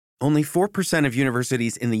Only 4% of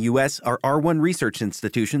universities in the U.S. are R1 research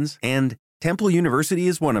institutions, and Temple University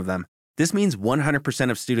is one of them. This means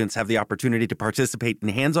 100% of students have the opportunity to participate in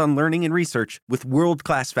hands-on learning and research with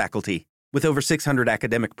world-class faculty. With over 600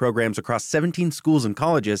 academic programs across 17 schools and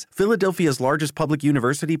colleges, Philadelphia's largest public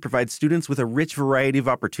university provides students with a rich variety of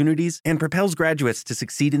opportunities and propels graduates to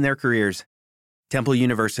succeed in their careers. Temple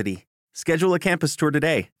University. Schedule a campus tour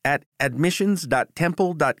today at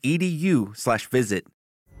admissions.temple.edu/visit.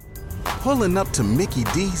 Pulling up to Mickey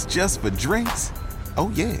D's just for drinks?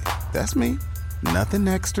 Oh yeah, that's me. Nothing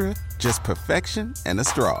extra, just perfection and a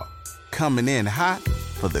straw. Coming in hot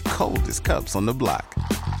for the coldest cups on the block.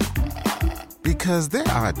 Because there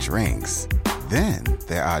are drinks. Then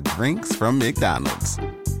there are drinks from McDonald's.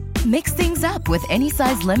 Mix things up with any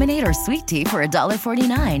size lemonade or sweet tea for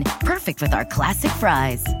 $1.49. Perfect with our classic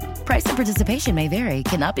fries. Price and participation may vary.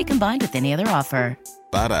 Cannot be combined with any other offer.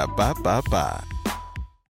 Ba-da-ba-ba-ba.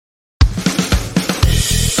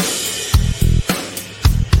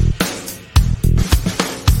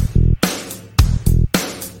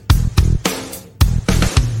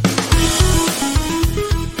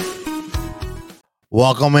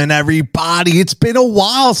 Welcome in, everybody. It's been a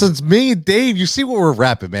while since me and Dave. You see what we're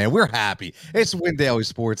repping, man. We're happy. It's Win Daily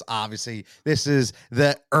Sports, obviously. This is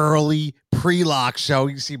the early pre-lock show.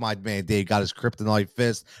 You see my man Dave got his kryptonite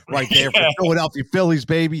fist right there for Philadelphia Phillies,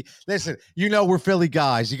 baby. Listen, you know we're Philly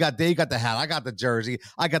guys. You got Dave got the hat. I got the jersey.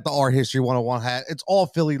 I got the Art History 101 hat. It's all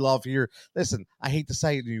Philly love here. Listen, I hate to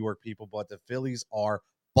say it, New York people, but the Phillies are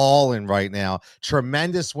balling right now.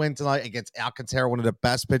 Tremendous win tonight against Alcantara, one of the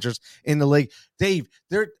best pitchers in the league. Dave,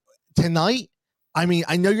 they're tonight. I mean,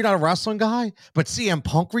 I know you're not a wrestling guy, but CM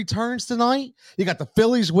Punk returns tonight. You got the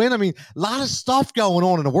Phillies win. I mean, a lot of stuff going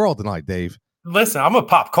on in the world tonight, Dave. Listen, I'm a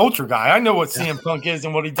pop culture guy. I know what CM Punk is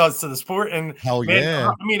and what he does to the sport. And hell yeah.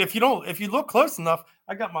 I mean, if you look close enough,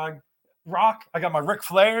 I got my Rock, I got my Ric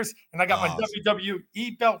Flairs, and I got my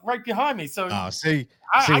WWE belt right behind me. So see,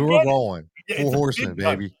 we're rolling. Full horseman,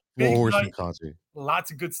 baby. Full horseman country.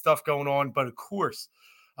 Lots of good stuff going on, but of course,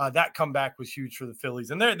 that comeback was huge for the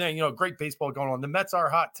Phillies. And they're great baseball going on. The Mets are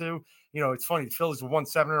hot too. You know, it's funny. The Phillies have won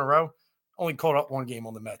 7 in a row. Only caught up one game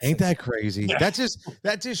on the Mets. Ain't that crazy? Yeah.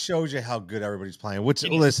 That just shows you how good everybody's playing. Which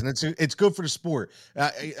listen, it's good for the sport.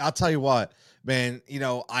 I'll tell you what, man. You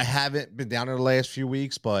know, I haven't been down there the last few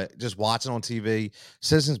weeks, but just watching on TV,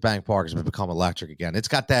 Citizens Bank Park has become electric again. It's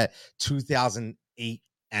got that 2008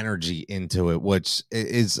 energy into it, which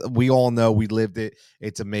is, we all know, we lived it.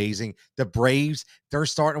 It's amazing. The Braves, they're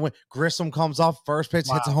starting to win. Grissom comes off first pitch,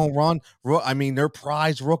 hits a home run. I mean, their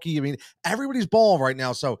prize rookie. I mean, everybody's balling right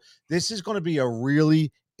now. So this is going to be a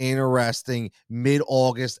really interesting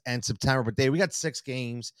mid-August and September. But Dave, we got 6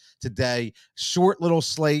 games today. Short little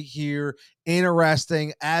slate here.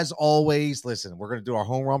 Interesting as always. Listen, we're going to do our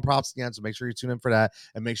home run props again, so make sure you tune in for that,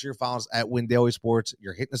 and make sure you follow us at Win Daily Sports.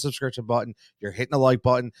 You're hitting the subscription button, you're hitting the like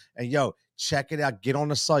button, and check it out. Get on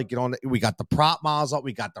the site. We got the prop miles up.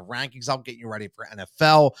 We got the rankings up, getting you ready for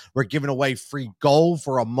NFL. We're giving away free gold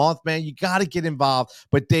for a month, man. You got to get involved.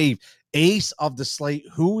 But Dave, ace of the slate,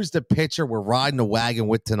 who is the pitcher we're riding the wagon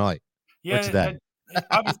with tonight? Yeah,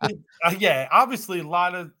 obviously a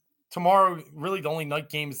lot of tomorrow. Really, the only night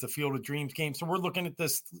game is the Field of Dreams game. So we're looking at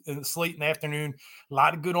this in the slate in the afternoon. A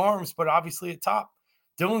lot of good arms, but obviously at top,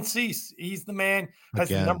 Dylan Cease, he's the man, has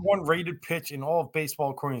the number 1 rated pitch in all of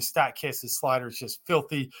baseball according to StatCast. His slider is just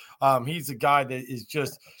filthy. He's a guy that is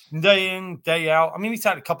just day in, day out. I mean, he's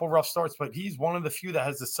had a couple rough starts, but he's one of the few that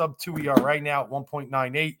has a sub-2 ERA right now at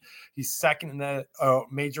 1.98. He's second in the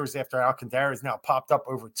majors after Alcantara has now popped up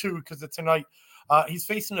over 2 because of tonight. He's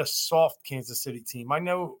facing a soft Kansas City team. I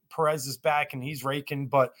know Perez is back and he's raking,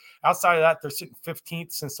 but outside of that, they're sitting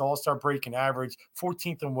 15th since the All-Star break in average,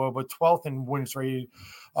 14th in WOBA, 12th in wins rated,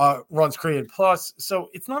 runs created plus. So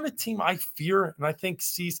it's not a team I fear, and I think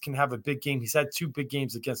Cease can have a big game. He's had 2 big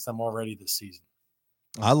games against them already this season.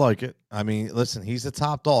 I like it. I mean, listen, he's the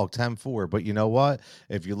top dog, 10-4. But you know what?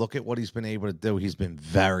 If you look at what he's been able to do, he's been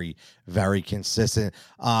very, very consistent.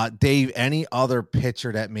 Dave, any other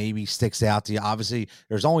pitcher that maybe sticks out to you? Obviously,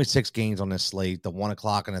 there's only 6 games on this slate, the 1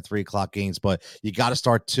 o'clock and the 3 o'clock games, but you got to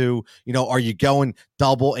start 2. You know, are you going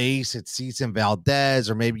double ace at Cease and Valdez,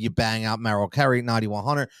 or maybe you bang out Merrill Kelly at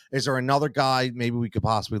 9,100? Is there another guy maybe we could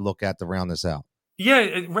possibly look at to round this out?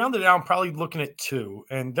 Yeah, rounded out, I'm probably looking at 2,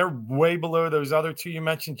 and they're way below those other 2 you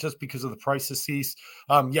mentioned just because of the price of Cease.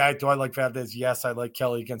 Do I like Valdez? Yes, I like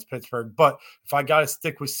Kelly against Pittsburgh. But if I got to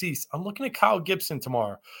stick with Cease, I'm looking at Kyle Gibson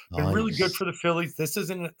tomorrow. Been really good for the Phillies. This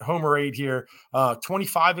isn't a homer aid here.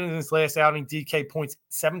 25 in his last outing, DK points,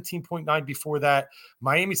 17.9 before that.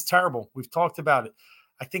 Miami's terrible. We've talked about it.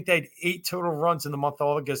 I think they had 8 total runs in the month of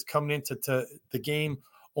August coming into the game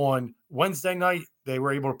on Wednesday night. They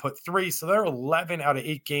were able to put 3. So they're 11 out of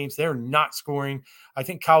 8 games. They're not scoring. I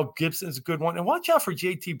think Kyle Gibson is a good one. And watch out for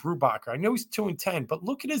JT Brubaker. I know he's 2-10, but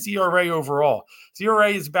look at his ERA overall. His ERA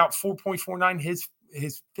is about 4.49. His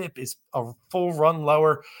FIP is a full run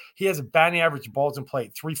lower. He has a batting average balls in play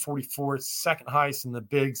at 344, second highest in the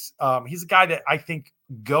bigs. He's a guy that I think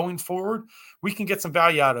going forward, we can get some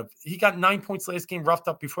value out of. He got 9 points last game, roughed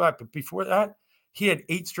up before that. But before that, he had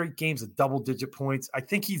 8 straight games of double-digit points. I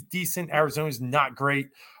think he's decent. Arizona's not great.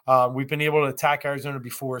 We've been able to attack Arizona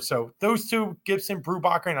before. So those two, Gibson,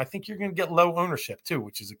 Brubaker, and I think you're going to get low ownership too,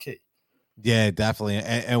 which is a key. Yeah, definitely.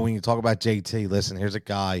 And when you talk about JT, listen, here's a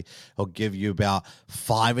guy who'll give you about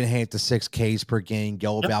 5.5 to 6 Ks per game,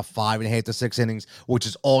 go about 5.5 to 6 innings, which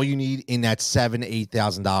is all you need in that $7,000 to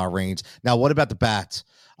 $8,000 range. Now, what about the bats?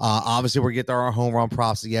 Obviously, we're getting our home run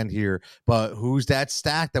props again here, but who's that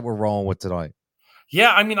stack that we're rolling with tonight?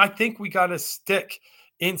 Yeah, I mean, I think we got to stick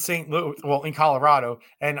in St. Louis, in Colorado.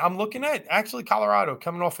 And I'm looking at actually Colorado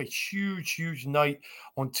coming off a huge night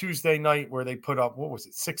on Tuesday night where they put up,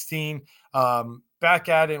 16? Back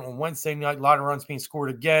at it on Wednesday night, a lot of runs being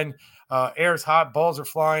scored again. Air's hot, balls are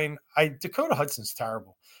flying. Dakota Hudson's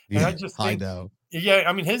terrible. And I just think, I know. Yeah,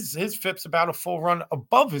 I mean, his FIP's about a full run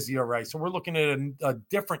above his ERA. So we're looking at a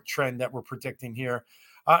different trend that we're predicting here.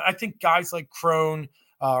 I think guys like Crone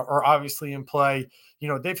are obviously in play. You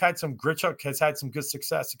know, they've had some, Grichuk has had some good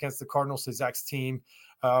success against the Cardinals, his ex-team.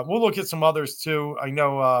 We'll look at some others too. I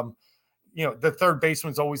know, the third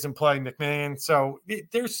baseman's always in play, McMahon. So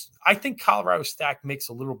I think Colorado stack makes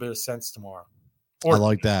a little bit of sense tomorrow. I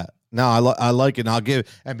like that. No, I like it.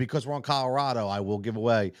 And because we're on Colorado, I will give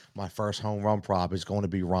away my first home run prop. Is going to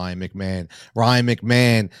be Ryan McMahon. Ryan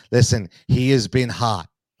McMahon, listen, he has been hot.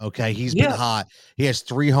 Okay, he's been hot. He has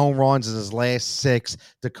 3 home runs in his last 6.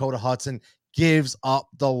 Dakota Hudson gives up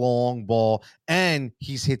the long ball, and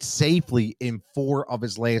he's hit safely in 4 of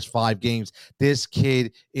his last 5 games. This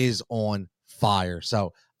kid is on fire.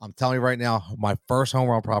 So I'm telling you right now, my first home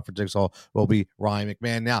run prop for Jigsaw will be Ryan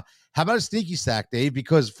McMahon. Now, how about a sneaky stack, Dave?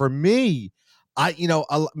 Because for me,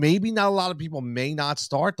 maybe not a lot of people may not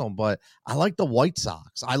start them, but I like the White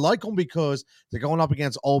Sox. I like them because they're going up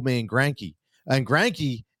against old man Greinke. And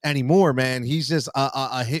Greinke anymore, man, he's just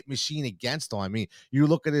a hit machine against them. I mean, you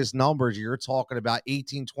look at his numbers, you're talking about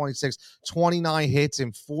 18, 26, 29 hits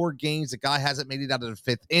in 4 games. The guy hasn't made it out of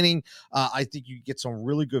the 5th inning. I think you get some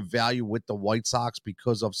really good value with the White Sox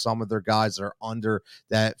because of some of their guys that are under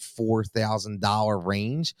that $4,000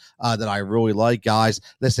 range that I really like. Guys,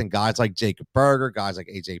 listen, guys like Jacob Berger, guys like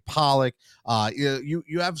AJ Pollock,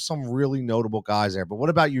 you have some really notable guys there. But what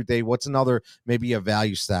about you, Dave? What's another, maybe a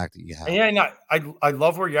value stack that you have? Yeah, I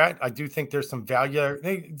love where you're at. I do think there's some value.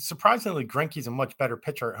 Surprisingly, Greinke's a much better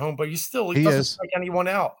pitcher at home, but he doesn't strike anyone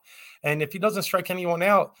out. And if he doesn't strike anyone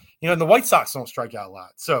out, the White Sox don't strike out a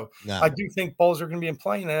lot. So I do think balls are going to be in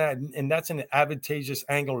play, and that's an advantageous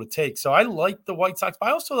angle to take. So I like the White Sox, but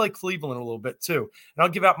I also like Cleveland a little bit too. And I'll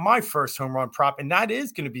give out my first home run prop, and that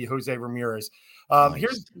is going to be Jose Ramirez.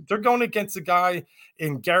 Nice. They're going against a guy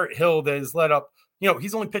in Garrett Hill that has led up.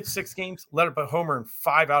 He's only pitched 6 games, let up a homer in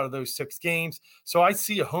 5 out of those 6 games. So I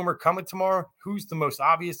see a homer coming tomorrow. Who's the most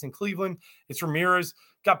obvious in Cleveland? It's Ramirez.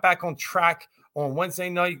 Got back on track on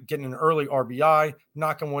Wednesday night, getting an early RBI,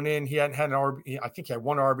 knocking one in. He hadn't had an RBI. I think he had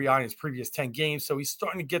 1 RBI in his previous 10 games. So he's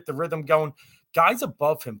starting to get the rhythm going. Guys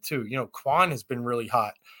above him too. Quan has been really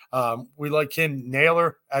hot. We like him.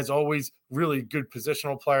 Naylor, as always, really good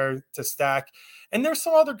positional player to stack. And there's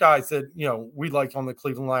some other guys that, we like on the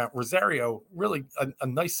Cleveland line. Rosario, really a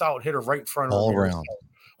nice solid hitter right in front of him.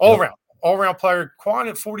 All around player. Quan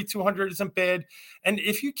at 4,200 isn't bad. And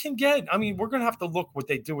if you can get, we're going to have to look what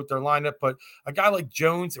they do with their lineup, but a guy like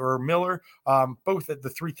Jones or Miller, both at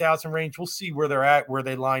the 3,000 range, we'll see where they're at, where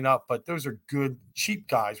they line up. But those are good, cheap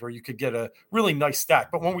guys where you could get a really nice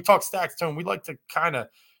stack. But when we talk stacks, Tone, we like to kind of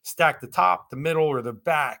stack the top, the middle, or the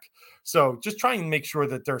back. So just try and make sure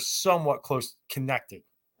that they're somewhat close connected.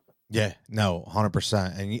 Yeah, no,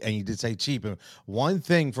 100%. And you did say cheap. And one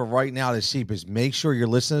thing for right now that's cheap is make sure you're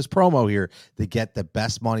listening to this promo here to get the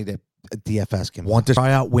best money that DFS can. Want to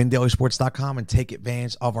try out WinDailySports.com and take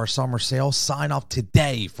advantage of our summer sale? Sign up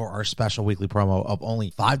today for our special weekly promo of only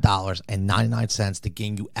 $5.99 to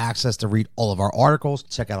gain you access to read all of our articles,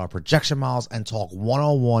 check out our projection models, and talk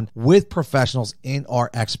one-on-one with professionals in our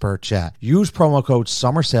expert chat. Use promo code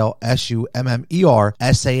SUMMERSALE, SUMMERSALE,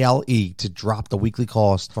 to drop the weekly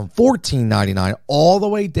cost from $14.99 all the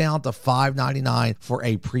way down to $5.99 for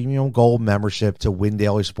a premium gold membership to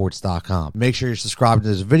WinDailySports.com. Make sure you're subscribed to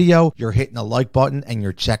this video video, you're hitting the like button, and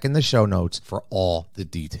you're checking the show notes for all the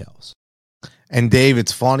details. And Dave,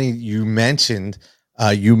 it's funny you mentioned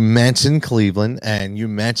Cleveland and you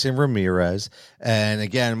mentioned Ramirez. And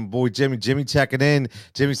again, boy, Jimmy checking in.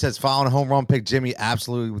 Jimmy says, following a home run pick. Jimmy,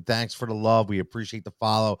 absolutely. Thanks for the love. We appreciate the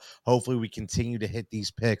follow. Hopefully we continue to hit these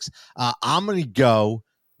picks. I'm going to go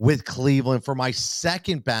with Cleveland for my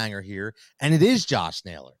second banger here. And it is Josh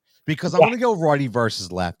Naylor. Because I'm going to go righty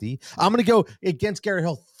versus lefty. I'm going to go against Garrett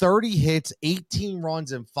Hill. 30 hits, 18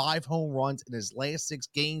 runs, and 5 home runs in his last 6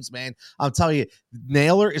 games, man. I'll tell you,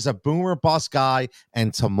 Naylor is a boomer bust guy.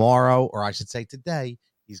 And tomorrow, or I should say today,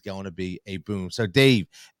 he's going to be a boom. So, Dave,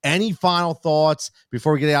 any final thoughts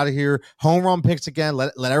before we get out of here? Home run picks again.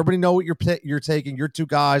 Let everybody know what you're taking. Your 2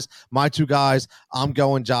 guys, my 2 guys. I'm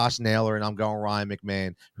going Josh Naylor, and I'm going Ryan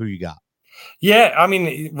McMahon. Who you got? Yeah, I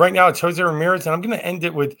mean, right now it's Jose Ramirez, and I'm going to end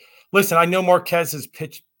it with, listen, I know Marquez has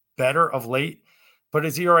pitched better of late, but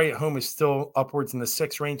his ERA at home is still upwards in the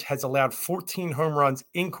 6 range, has allowed 14 home runs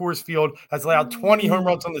in Coors Field, has allowed 20 home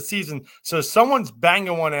runs on the season. So someone's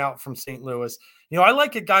banging one out from St. Louis. You know, I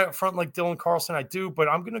like a guy up front like Dylan Carlson, I do, but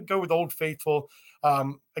I'm going to go with Old Faithful,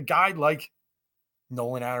 a guy like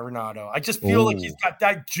Nolan Arenado. I just feel like he's got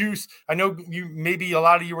that juice. I know maybe a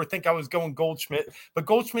lot of you were think I was going Goldschmidt, but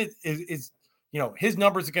Goldschmidt is you know, his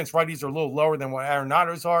numbers against righties are a little lower than what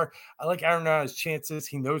Arenado's are. I like Arenado's chances.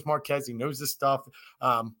 He knows Marquez. He knows this stuff.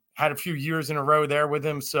 Had a few years in a row there with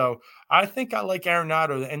him. So I think I like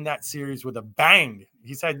Arenado to end that series with a bang.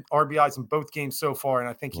 He's had RBIs in both games so far, and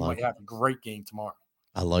I think he might have a great game tomorrow.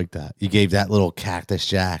 I like that. You gave that little Cactus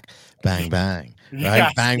Jack, bang, bang, right?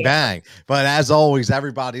 Yes, bang, bang. But as always,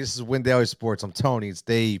 everybody, this is Win Daily Sports. I'm Tony. It's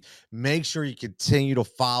Dave. Make sure you continue to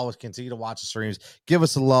follow us, continue to watch the streams. Give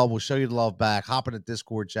us a love. We'll show you the love back. Hop in the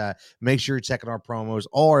Discord chat. Make sure you're checking our promos,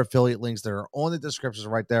 all our affiliate links that are on the descriptions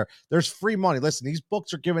right there. There's free money. Listen, these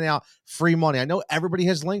books are giving out free money. I know everybody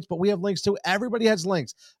has links, but we have links too. Everybody has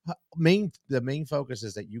links. The main focus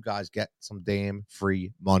is that you guys get some damn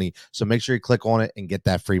free money. So make sure you click on it and get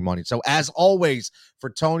that free money. So as always, for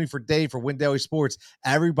Tony, for Dave, for Win Daily Sports,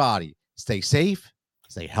 everybody stay safe,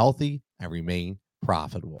 stay healthy, and remain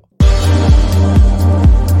profitable.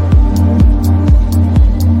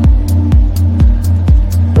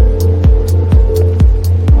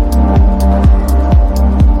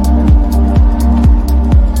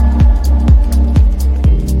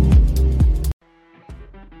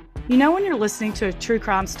 You know when you're listening to a true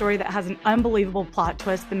crime story that has an unbelievable plot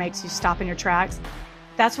twist that makes you stop in your tracks?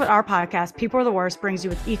 That's what our podcast, People Are the Worst, brings you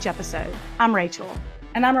with each episode. I'm Rachel.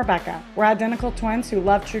 And I'm Rebecca. We're identical twins who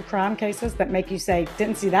love true crime cases that make you say,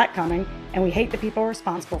 didn't see that coming, and we hate the people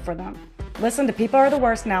responsible for them. Listen to People Are the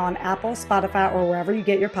Worst now on Apple, Spotify, or wherever you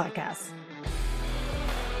get your podcasts.